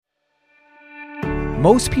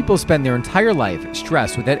Most people spend their entire life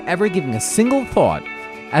stressed without ever giving a single thought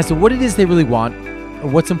as to what it is they really want or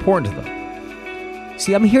what's important to them.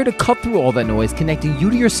 See, I'm here to cut through all that noise, connecting you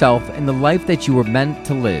to yourself and the life that you were meant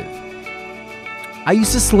to live. I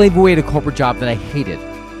used to slave away at a corporate job that I hated,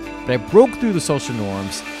 but I broke through the social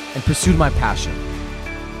norms and pursued my passion.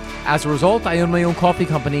 As a result, I own my own coffee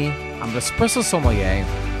company, I'm an espresso sommelier,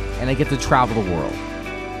 and I get to travel the world.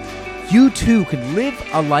 You too can live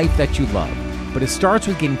a life that you love, but it starts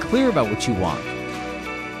with getting clear about what you want.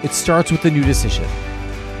 It starts with a new decision.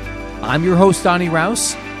 I'm your host, Donnie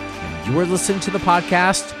Rouse, and you are listening to the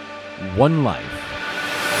podcast, One Life.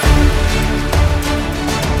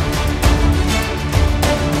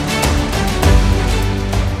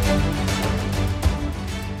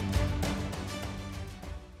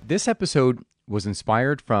 This episode was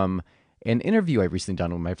inspired from an interview I recently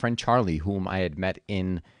done with my friend Charlie, whom I had met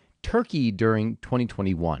in Turkey during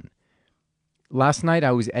 2021. Last night,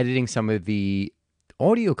 I was editing some of the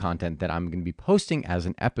audio content that I'm going to be posting as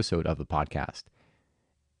an episode of the podcast.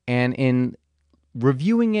 And in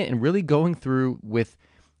reviewing it and really going through with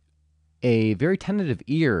a very tentative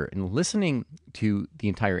ear and listening to the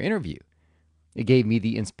entire interview, it gave me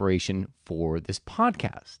the inspiration for this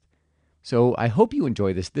podcast. So I hope you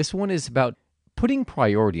enjoy this. This one is about putting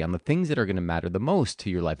priority on the things that are going to matter the most to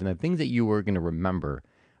your life and the things that you are going to remember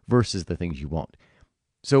versus the things you won't.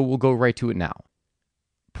 So we'll go right to it now.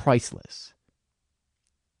 Priceless.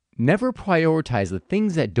 Never prioritize the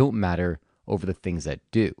things that don't matter over the things that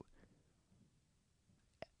do.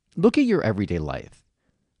 Look at your everyday life.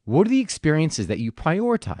 What are the experiences that you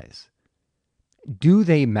prioritize? Do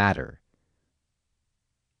they matter?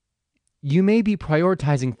 You may be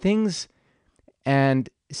prioritizing things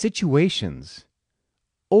and situations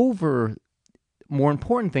over more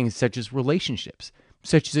important things such as relationships,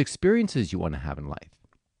 such as experiences you want to have in life.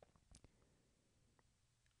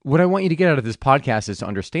 What I want you to get out of this podcast is to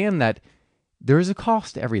understand that there is a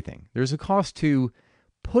cost to everything. There's a cost to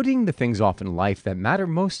putting the things off in life that matter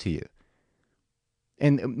most to you.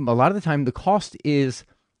 And a lot of the time, the cost is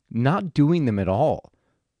not doing them at all.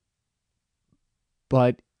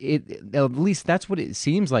 But at least that's what it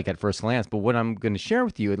seems like at first glance. But what I'm going to share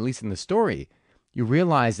with you, at least in the story, you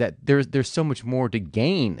realize that there's so much more to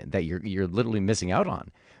gain that you're literally missing out on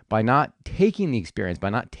by not taking the experience, by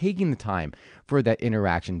not taking the time for that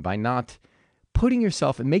interaction, by not putting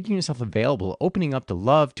yourself and making yourself available, opening up to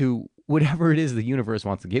love, to whatever it is the universe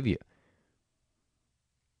wants to give you.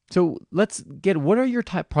 So let's get, what are your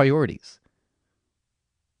top priorities?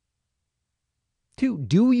 2,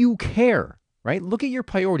 do you care? Right? Look at your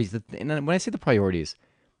priorities. And when I say the priorities,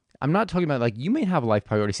 I'm not talking about like you may have life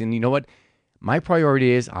priorities. And you know what? My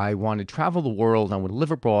priority is I want to travel the world. I want to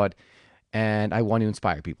live abroad. And I want to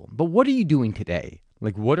inspire people. But what are you doing today?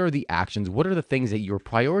 Like, what are the actions? What are the things that you're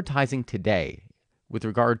prioritizing today with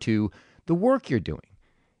regard to the work you're doing,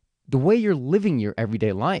 the way you're living your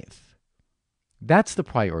everyday life? That's the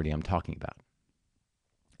priority I'm talking about.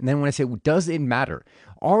 And then when I say, well, does it matter?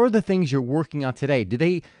 Are the things you're working on today, do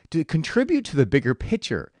they contribute to the bigger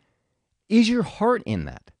picture? Is your heart in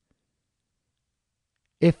that?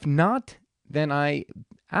 If not, then I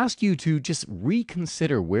ask you to just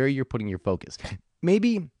reconsider where you're putting your focus.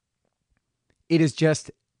 Maybe it is just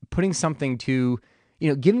putting something to,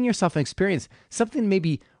 giving yourself an experience, something to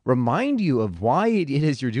maybe remind you of why it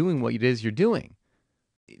is you're doing what it is you're doing.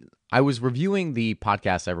 I was reviewing the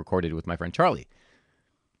podcast I recorded with my friend Charlie.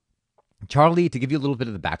 Charlie, to give you a little bit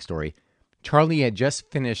of the backstory, Charlie had just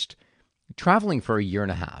finished traveling for a year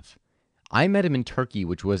and a half. I met him in Turkey,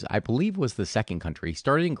 which was, I believe, was the second country. He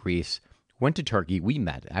started in Greece, went to Turkey. We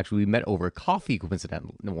met over coffee,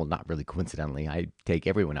 coincidentally. Well, not really coincidentally. I take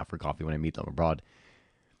everyone out for coffee when I meet them abroad.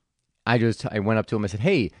 I went up to him. I said,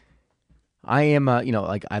 "Hey, I am, I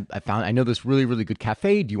know this really, really good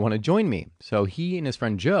cafe. Do you want to join me?" So he and his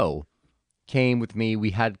friend Joe came with me.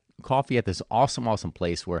 We had coffee at this awesome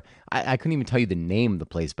place where I couldn't even tell you the name of the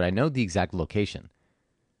place, but I know the exact location.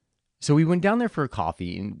 So we went down there for a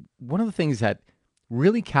coffee. And one of the things that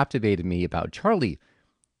really captivated me about Charlie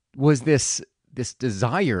was this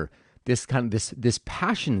desire, this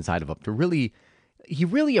passion inside of him he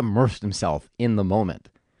really immersed himself in the moment.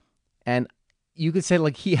 And you could say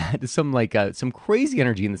like he had some crazy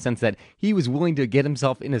energy in the sense that he was willing to get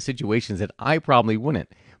himself into situations that I probably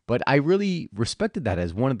wouldn't. But I really respected that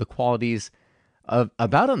as one of the qualities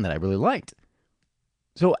about him that I really liked.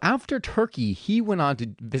 So after Turkey, he went on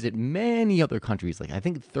to visit many other countries, like I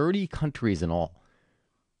think 30 countries in all.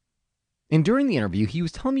 And during the interview, he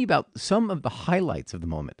was telling me about some of the highlights of the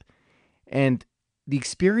moment and the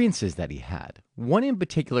experiences that he had. One in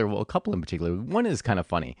particular, well, a couple in particular. One is kind of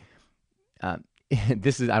funny.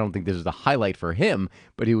 I don't think this was a highlight for him,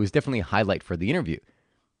 but it was definitely a highlight for the interview.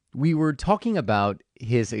 We were talking about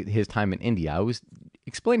his time in India. I was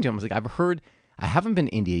explaining to him, I was like, I haven't been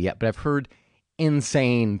to India yet, but I've heard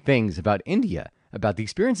insane things about India, about the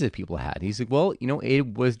experiences people had. He's like, well,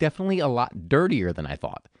 it was definitely a lot dirtier than I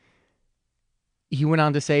thought. He went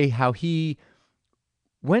on to say how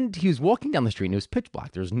when he was walking down the street and it was pitch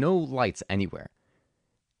black, there's no lights anywhere.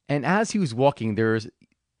 And as he was walking, there's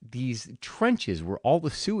these trenches where all the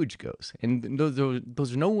sewage goes. And those are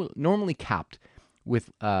normally capped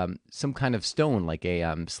with some kind of stone, like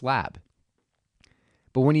a slab.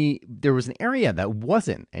 But there was an area that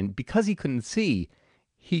wasn't, and because he couldn't see,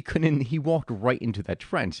 he walked right into that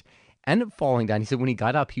trench, ended up falling down. He said when he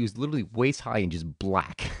got up, he was literally waist high and just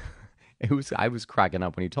black. I was cracking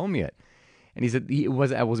up when he told me it. And he said,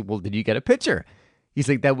 well, did you get a picture? He's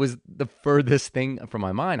like, that was the furthest thing from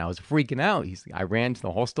my mind. I was freaking out. I ran to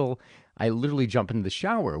the hostel. I literally jumped into the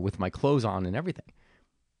shower with my clothes on and everything.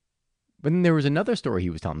 But then there was another story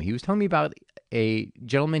he was telling me. He was telling me about a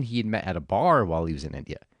gentleman he had met at a bar while he was in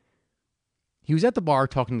India. He was at the bar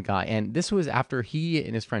talking to the guy, and this was after he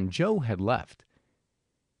and his friend Joe had left.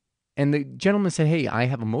 And the gentleman said, hey, I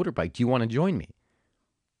have a motorbike. Do you want to join me?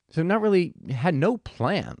 So had no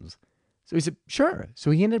plans. So he said, sure.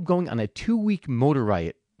 So he ended up going on a 2-week motor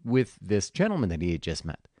ride with this gentleman that he had just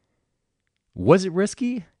met. Was it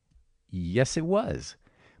risky? Yes, it was.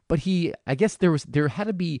 But I guess there had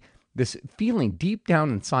to be this feeling deep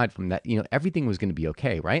down inside from that, everything was going to be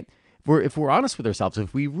okay, right? If we're honest with ourselves,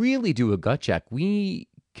 if we really do a gut check, we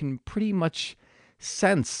can pretty much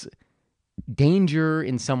sense danger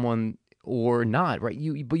in someone or not, right?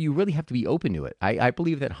 But you really have to be open to it. I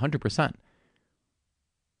believe that 100%.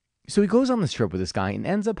 So he goes on this trip with this guy and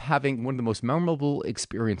ends up having one of the most memorable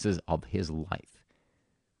experiences of his life.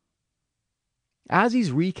 As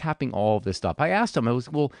he's recapping all of this stuff, I asked him,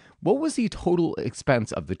 well, what was the total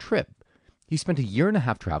expense of the trip? He spent 1.5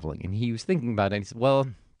 years traveling, and he was thinking about it, and he said, well,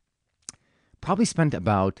 probably spent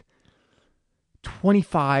about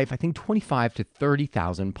 25 to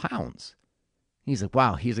 30,000 pounds. He's like,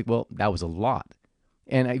 wow. He's like, well, that was a lot.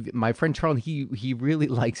 And my friend Charlie, he really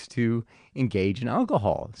likes to engage in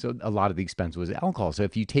alcohol. So a lot of the expense was alcohol. So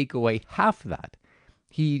if you take away half of that,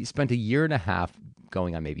 he spent 1.5 years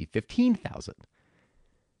going on maybe 15,000.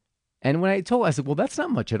 And when I told him, I said, well, that's not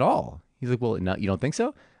much at all. He's like, well, no, you don't think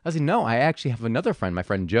so? I said, no, I actually have another friend, my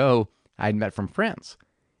friend Joe, I had met from France.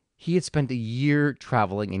 He had spent 1 year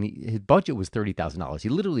traveling, and his budget was $30,000. He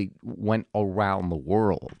literally went around the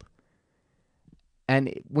world.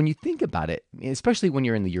 And when you think about it, especially when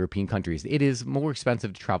you're in the European countries, it is more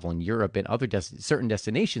expensive to travel in Europe and other certain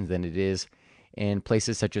destinations than it is in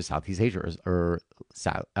places such as Southeast Asia or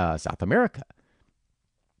South America.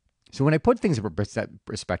 So when I put things in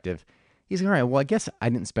perspective, he's like, all right, well, I guess I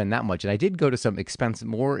didn't spend that much. And I did go to some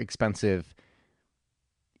more expensive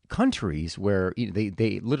countries where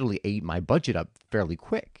they literally ate my budget up fairly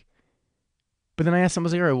quick. But then I asked him, I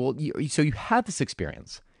was like, all right, well, so you had this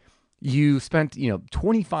experience. You spent,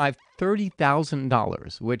 $25,000,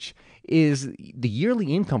 $30,000, which is the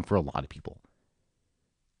yearly income for a lot of people.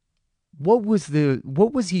 What was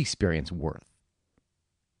the experience worth?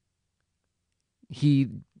 It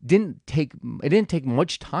didn't take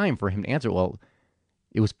much time for him to answer. Well,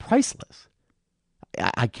 it was priceless.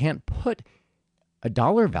 I can't put a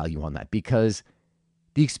dollar value on that because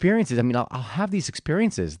the experiences, I'll have these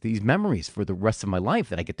experiences, these memories for the rest of my life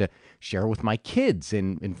that I get to share with my kids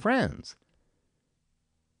and friends.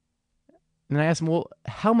 And I asked him, well,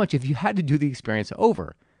 how much, if you had to do the experience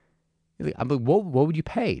over? I'm like, what would you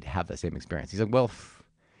pay to have that same experience? He's like, well,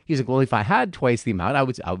 if I had twice the amount, I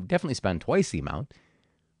would definitely spend twice the amount.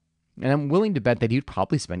 And I'm willing to bet that he'd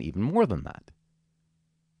probably spend even more than that.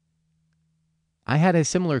 I had a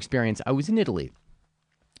similar experience. I was in Italy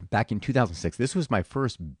back in 2006. This was my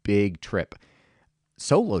first big trip,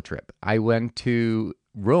 solo trip. I went to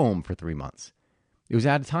Rome for 3 months. It was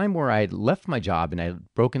at a time where I had left my job and I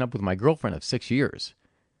had broken up with my girlfriend of 6 years.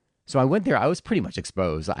 So I went there. I was pretty much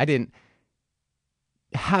exposed. I didn't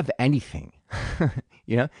have anything.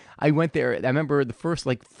 I went there. I remember the first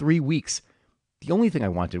 3 weeks, the only thing I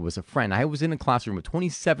wanted was a friend. I was in a classroom with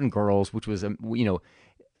 27 girls, which was,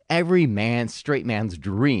 every straight man's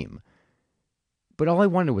dream. But all I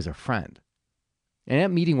wanted was a friend. And I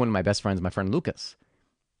ended up meeting one of my best friends, my friend Lucas.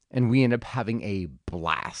 And we ended up having a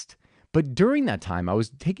blast. But during that time, I was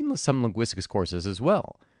taking some linguistics courses as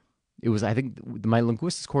well. It was, I think, my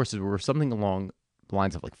linguistics courses were something along the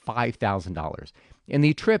lines of $5,000. And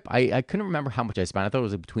the trip, I couldn't remember how much I spent. I thought it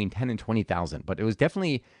was between $10,000 and $20,000. But it was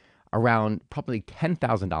definitely around probably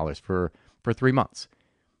 $10,000 for 3 months,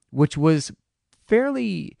 which was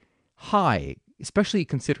fairly high, especially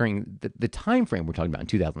considering the time frame we're talking about in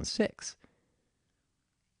 2006.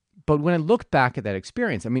 But when I look back at that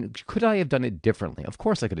experience, I mean, could I have done it differently? Of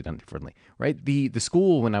course I could have done it differently, right? The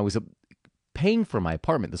school, when I was paying for my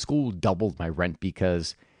apartment, the school doubled my rent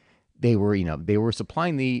because they were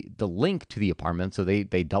supplying the link to the apartment, so they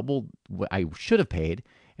doubled what I should have paid,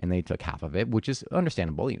 and they took half of it, which is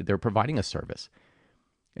understandable. They're providing a service.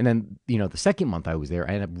 And then, the second month I was there,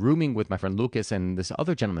 I ended up rooming with my friend Lucas and this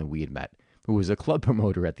other gentleman we had met, who was a club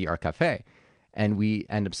promoter at the Art Cafe. And we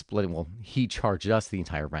end up splitting. Well, he charged us the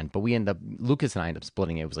entire rent, but Lucas and I ended up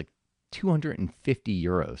splitting it. It was like 250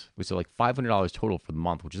 euros, which is like $500 total for the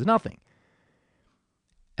month, which is nothing.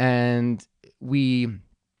 And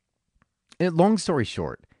long story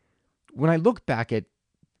short, when I look back at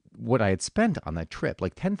what I had spent on that trip,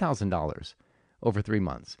 like $10,000 over 3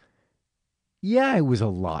 months, yeah, it was a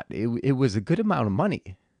lot. It was a good amount of money.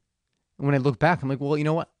 And when I look back, I'm like, well, you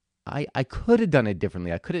know what? I could have done it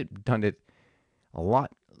differently. I could have done it a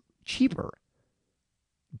lot cheaper.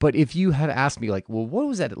 But if you had asked me, like, well, what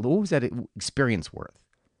was that experience worth?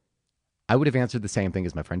 I would have answered the same thing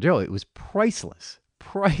as my friend Joe. It was priceless.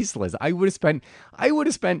 Priceless. I would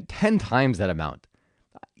have spent 10 times that amount.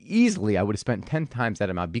 Easily, I would have spent 10 times that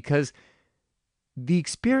amount, because the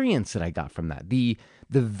experience that I got from that, the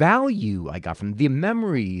value I got from the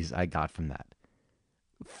memories I got from that,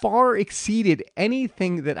 far exceeded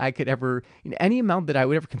anything that I could ever, any amount that I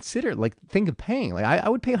would ever consider, like, think of paying. Like, I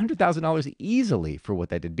would pay $100,000 easily for what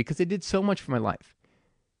that did, because it did so much for my life.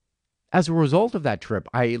 As a result of that trip,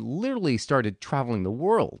 I literally started traveling the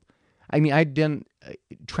world. I mean, I'd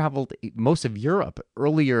traveled most of Europe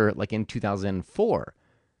earlier, like in 2004.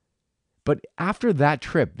 But after that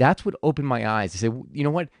trip, that's what opened my eyes to say, you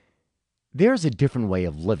know what? There's a different way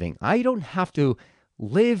of living. I don't have to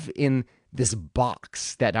live in this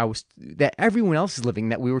box that everyone else is living,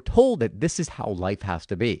 that we were told that this is how life has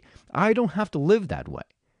to be. I don't have to live that way.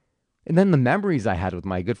 And then the memories I had with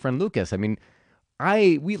my good friend Lucas, I mean,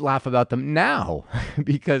 we laugh about them now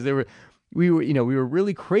because we were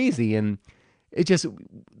really crazy, and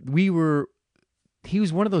he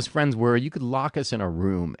was one of those friends where you could lock us in a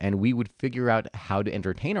room and we would figure out how to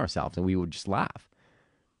entertain ourselves, and we would just laugh.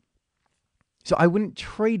 So I wouldn't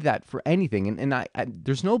trade that for anything. And I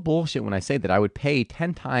there's no bullshit when I say that I would pay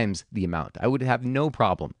 10 times the amount. I would have no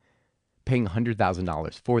problem paying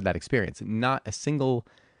 $100,000 for that experience. Not a single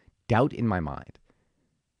doubt in my mind.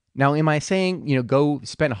 Now, am I saying, go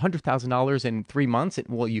spend $100,000 in 3 months?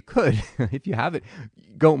 Well, you could. If you have it,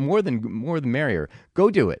 go more than merrier.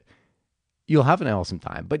 Go do it. You'll have an awesome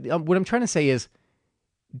time. But what I'm trying to say is,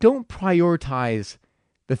 don't prioritize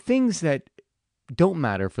the things that don't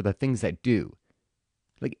matter for the things that do.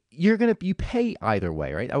 Like, you pay either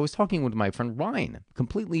way, right? I was talking with my friend Ryan,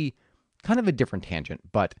 completely kind of a different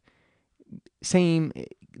tangent, but the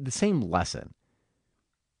same lesson.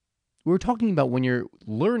 We were talking about when you're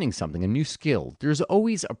learning something, a new skill, there's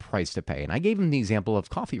always a price to pay. And I gave him the example of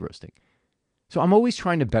coffee roasting. So I'm always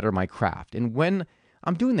trying to better my craft. And when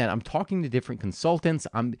I'm doing that, I'm talking to different consultants.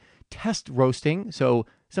 I'm test roasting. So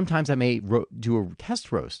sometimes I may do a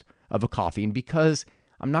test roast of a coffee. And because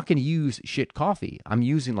I'm not going to use shit coffee, I'm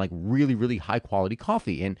using like really, really high quality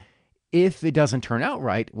coffee. And if it doesn't turn out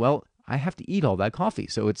right, well, I have to eat all that coffee.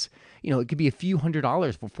 So it's, it could be a few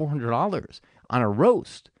 $100s for $400 on a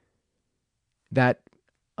roast. That,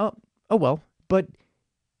 oh well, but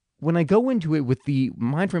when I go into it with the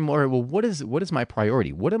mind frame, well, what is my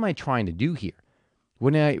priority? What am I trying to do here?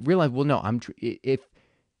 When I realize, well, no, if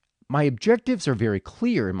my objectives are very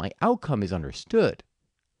clear and my outcome is understood,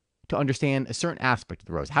 to understand a certain aspect of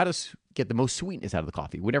the roast, how to get the most sweetness out of the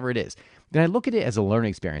coffee, whatever it is, then I look at it as a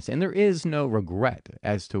learning experience, and there is no regret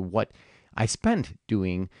as to what I spent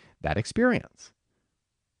doing that experience.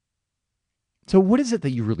 So what is it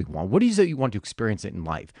that you really want? What is it you want to experience it in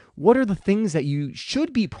life? What are the things that you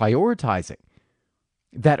should be prioritizing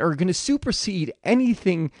that are going to supersede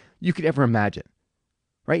anything you could ever imagine,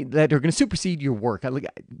 right? That are going to supersede your work.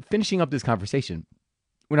 Finishing up this conversation,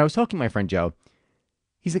 when I was talking to my friend Joe,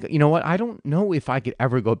 he's like, you know what? I don't know if I could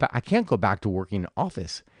ever go back. I can't go back to working in an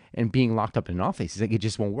office and being locked up in an office. He's like, it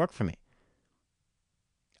just won't work for me.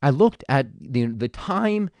 I looked at the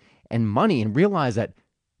time and money and realized that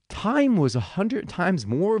time was 100 times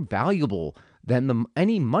more valuable than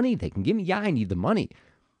any money they can give me. Yeah, I need the money.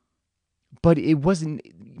 But it wasn't,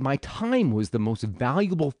 my time was the most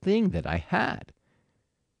valuable thing that I had.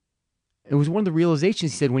 It was one of the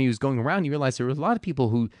realizations he said when he was going around. He realized there were a lot of people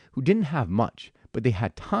who didn't have much, but they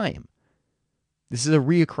had time. This is a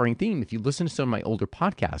reoccurring theme. If you listen to some of my older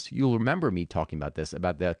podcasts, you'll remember me talking about this,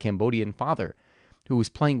 about the Cambodian father who was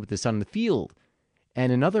playing with his son in the field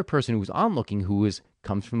and another person who's onlooking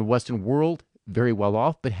comes from the Western world, very well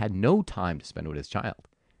off, but had no time to spend with his child.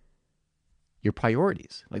 Your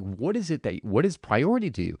priorities. Like, what is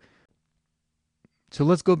priority to you? So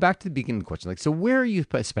let's go back to the beginning of the question. Like, so where are you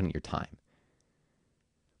spending your time?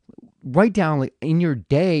 Write down, like, in your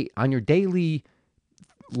day, on your daily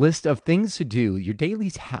list of things to do, your daily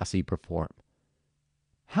tasks you perform.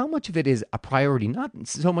 How much of it is a priority, not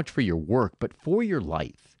so much for your work, but for your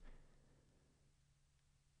life?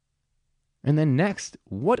 And then next,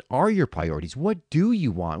 what are your priorities? What do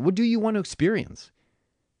you want? What do you want to experience?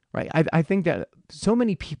 Right? I think that so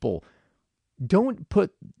many people don't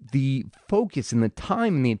put the focus and the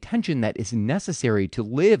time and the attention that is necessary to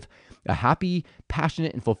live a happy,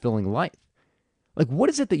 passionate, and fulfilling life. Like, what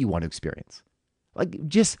is it that you want to experience? Like,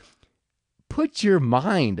 just put your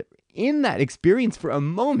mind in that experience for a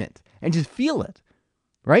moment and just feel it,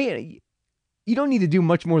 right? You don't need to do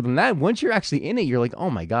much more than that. Once you're actually in it, you're like, oh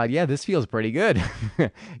my God, yeah, this feels pretty good,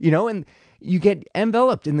 and you get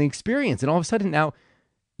enveloped in the experience. And all of a sudden now,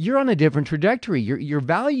 you're on a different trajectory. Your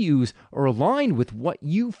values are aligned with what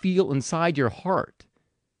you feel inside your heart.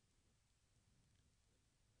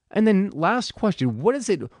 And then last question,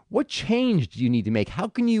 what change do you need to make? How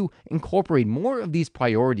can you incorporate more of these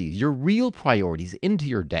priorities, your real priorities, into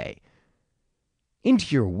your day,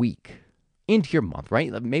 into your week, into your month,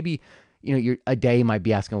 right? Maybe, a day might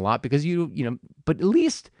be asking a lot because but at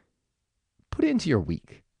least put it into your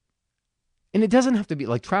week. And it doesn't have to be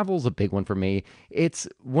like travel is a big one for me. It's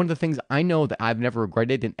one of the things I know that I've never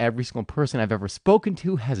regretted, and every single person I've ever spoken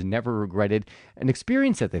to has never regretted an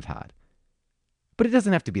experience that they've had. But it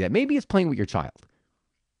doesn't have to be that. Maybe it's playing with your child.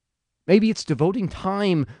 Maybe it's devoting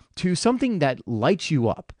time to something that lights you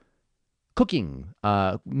up. Cooking,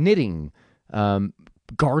 knitting,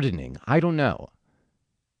 gardening. I don't know.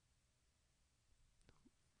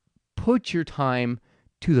 Put your time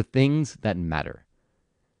to the things that matter.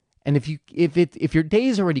 And if your day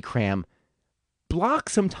is already crammed, block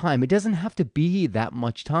some time. It doesn't have to be that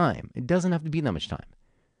much time.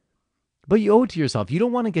 But you owe it to yourself. You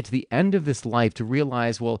don't want to get to the end of this life to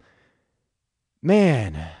realize, well,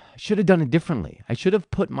 man, I should have done it differently. I should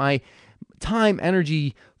have put my time,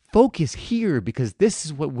 energy, focus here because this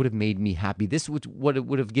is what would have made me happy. This is what it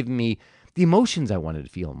would have given me the emotions I wanted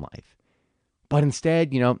to feel in life. But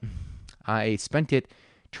instead, I spent it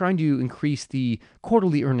trying to increase the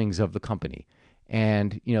quarterly earnings of the company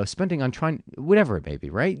and, spending on trying, whatever it may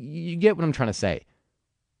be, right? You get what I'm trying to say.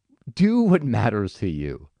 Do what matters to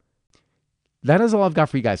you. That is all I've got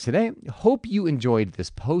for you guys today. Hope you enjoyed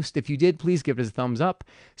this post. If you did, please give it a thumbs up,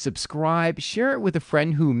 subscribe, share it with a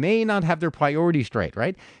friend who may not have their priorities straight,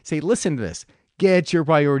 right? Say, listen to this, get your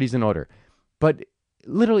priorities in order. But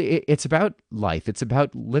literally, it's about life. It's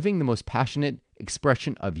about living the most passionate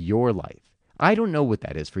expression of your life. I don't know what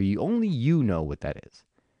that is for you. Only you know what that is.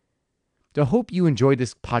 So I hope you enjoyed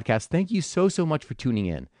this podcast. Thank you so much for tuning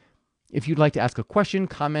in. If you'd like to ask a question,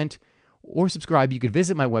 comment, or subscribe, you can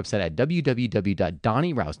visit my website at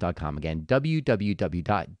www.donnyraus.com. Again,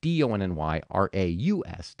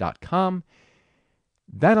 www.donnyraus.com.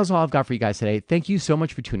 That is all I've got for you guys today. Thank you so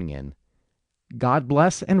much for tuning in. God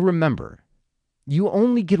bless, and remember, you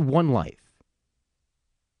only get one life.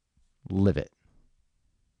 Live it.